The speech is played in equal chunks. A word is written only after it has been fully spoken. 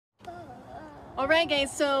Alright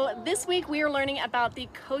guys, so this week we are learning about the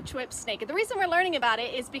Coachwhip snake. And the reason we're learning about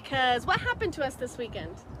it is because what happened to us this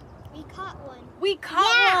weekend? We caught one. We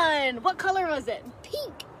caught one! What color was it?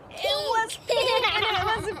 Pink. It was pink and it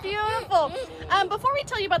was beautiful. Before we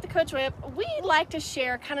tell you about the Coachwhip, we like to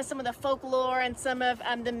share kind of some of the folklore and some of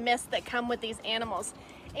the myths that come with these animals.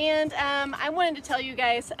 And I wanted to tell you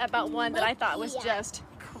guys about one that I thought was just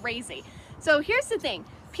crazy. So here's the thing.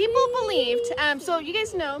 People believed, so you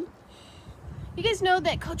guys know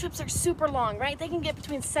that Coachwhips are super long, right? They can get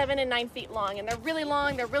between 7 and 9 feet long, and they're really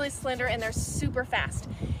long, they're really slender, and they're super fast.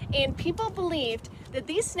 And people believed that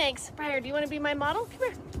these snakes, Briar, do you want to be my model?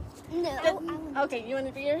 Come here. No. Okay, you want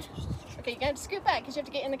to be yours? Okay, you got to scoot back because you have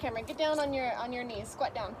to get in the camera. Get down on your knees,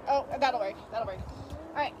 squat down. Oh, that'll work, that'll work.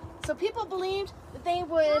 All right, so people believed that they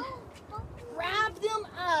would wrap them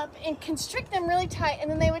up and constrict them really tight, and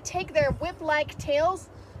then they would take their whip-like tails,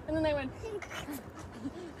 and then they would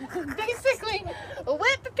basically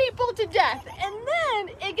whip people to death. And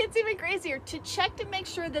then it gets even crazier. To check to make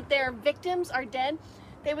sure that their victims are dead,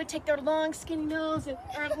 they would take their long skinny nose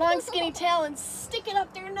or long skinny tail and stick it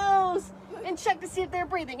up their nose and check to see if they're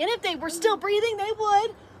breathing. And if they were still breathing, they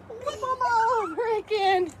would whip them all over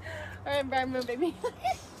again. All right, Brian, move, baby.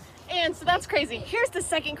 And so that's crazy. Here's the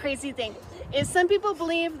second crazy thing, is some people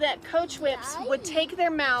believe that Coachwhips would take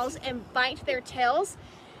their mouths and bite their tails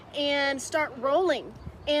and start rolling.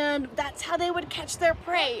 And that's how they would catch their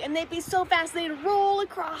prey. And they'd be so fast, they'd roll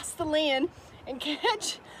across the land and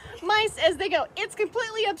catch mice as they go. It's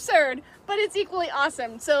completely absurd, but it's equally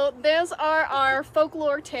awesome. So those are our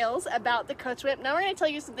folklore tales about the Coachwhip. Now we're going to tell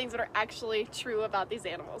you some things that are actually true about these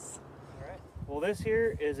animals. All right. Well, this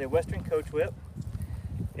here is a western Coachwhip.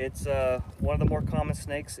 It's one of the more common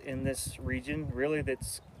snakes in this region, really,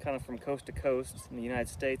 that's kind of from coast to coast in the United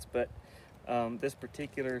States, but this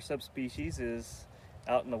particular subspecies is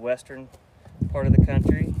out in the western part of the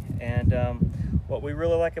country. And what we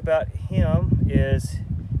really like about him is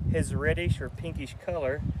his reddish or pinkish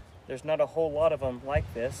color. There's not a whole lot of them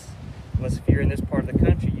like this, unless if you're in this part of the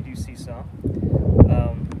country you do see some.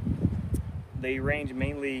 They range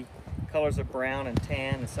mainly colors of brown and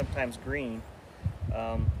tan and sometimes green.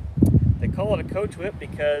 They call it a Coachwhip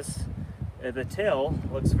because the tail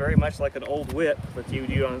looks very much like an old whip that you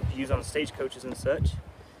would use on stagecoaches and such.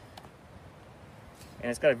 And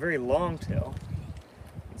it's got a very long tail.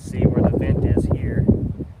 You can see where the vent is here.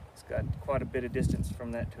 It's got quite a bit of distance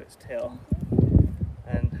from that to its tail.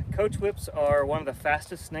 And Coachwhips are one of the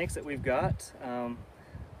fastest snakes that we've got.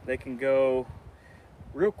 They can go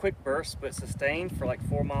real quick bursts, but sustained for like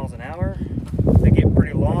 4 miles an hour. They get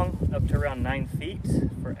pretty long, up to around 9 feet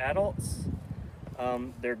for adults.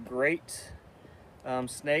 They're great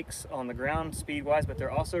snakes on the ground speed-wise, but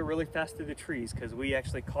they're also really fast through the trees, because we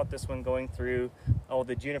actually caught this one going through all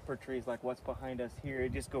the juniper trees like what's behind us here.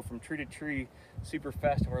 It just go from tree to tree super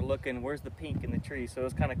fast, and we're looking, where's the pink in the tree? So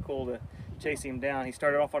it's kind of cool to chase him down. He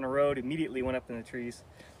started off on a road, immediately went up in the trees.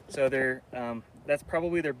 So they're that's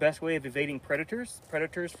probably their best way of evading predators.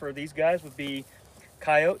 Predators for these guys would be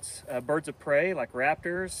coyotes, birds of prey like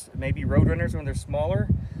raptors, maybe roadrunners when they're smaller,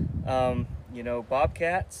 you know,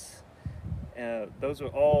 bobcats. Those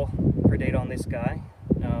would all predate on this guy.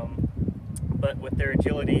 But with their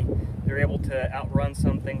agility, they're able to outrun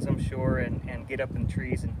some things, I'm sure, and get up in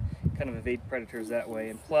trees and kind of evade predators that way.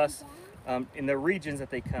 And plus, in the regions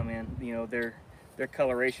that they come in, you know, their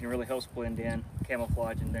coloration really helps blend in,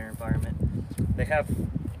 camouflage in their environment. They have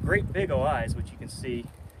great big eyes, which you can see,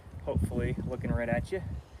 hopefully, looking right at you.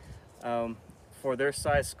 For their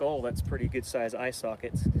size skull, that's pretty good size eye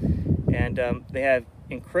sockets. And they have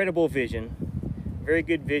incredible vision, very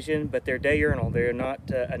good vision, but they're diurnal. They're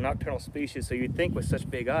not a nocturnal species, so you'd think with such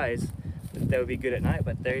big eyes that they would be good at night,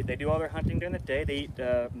 but they do all their hunting during the day. They eat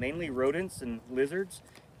mainly rodents and lizards,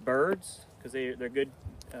 birds, because they're good,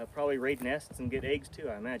 probably raid nests and get eggs too,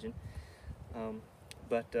 I imagine.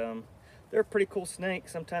 They're a pretty cool snake.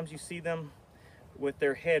 Sometimes you see them with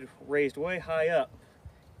their head raised way high up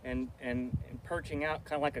and perching out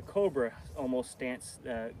kind of like a cobra almost stance,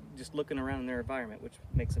 just looking around in their environment, which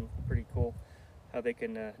makes them pretty cool, how they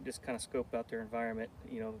can just kind of scope out their environment.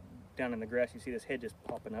 You know, down in the grass you see this head just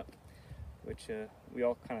popping up, which we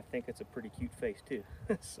all kind of think it's a pretty cute face too.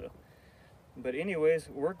 So, but anyways,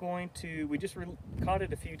 we just caught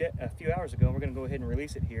it a few hours ago, and we're going to go ahead and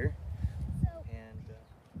release it here.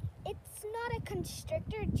 It's not a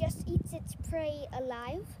constrictor, it just eats its prey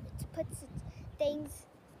alive. It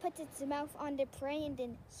puts its mouth on the prey and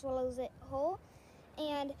then swallows it whole.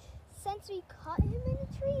 And since we caught him in a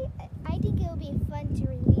tree, I think it will be fun to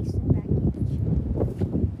release him back in the tree.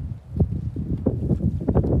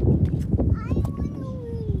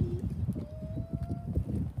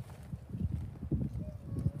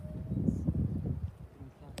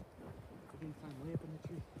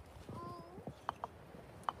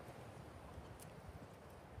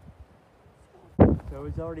 So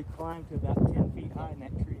he's already climbed to about 10 feet high in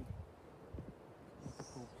that tree. That's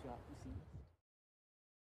a cool shot to see.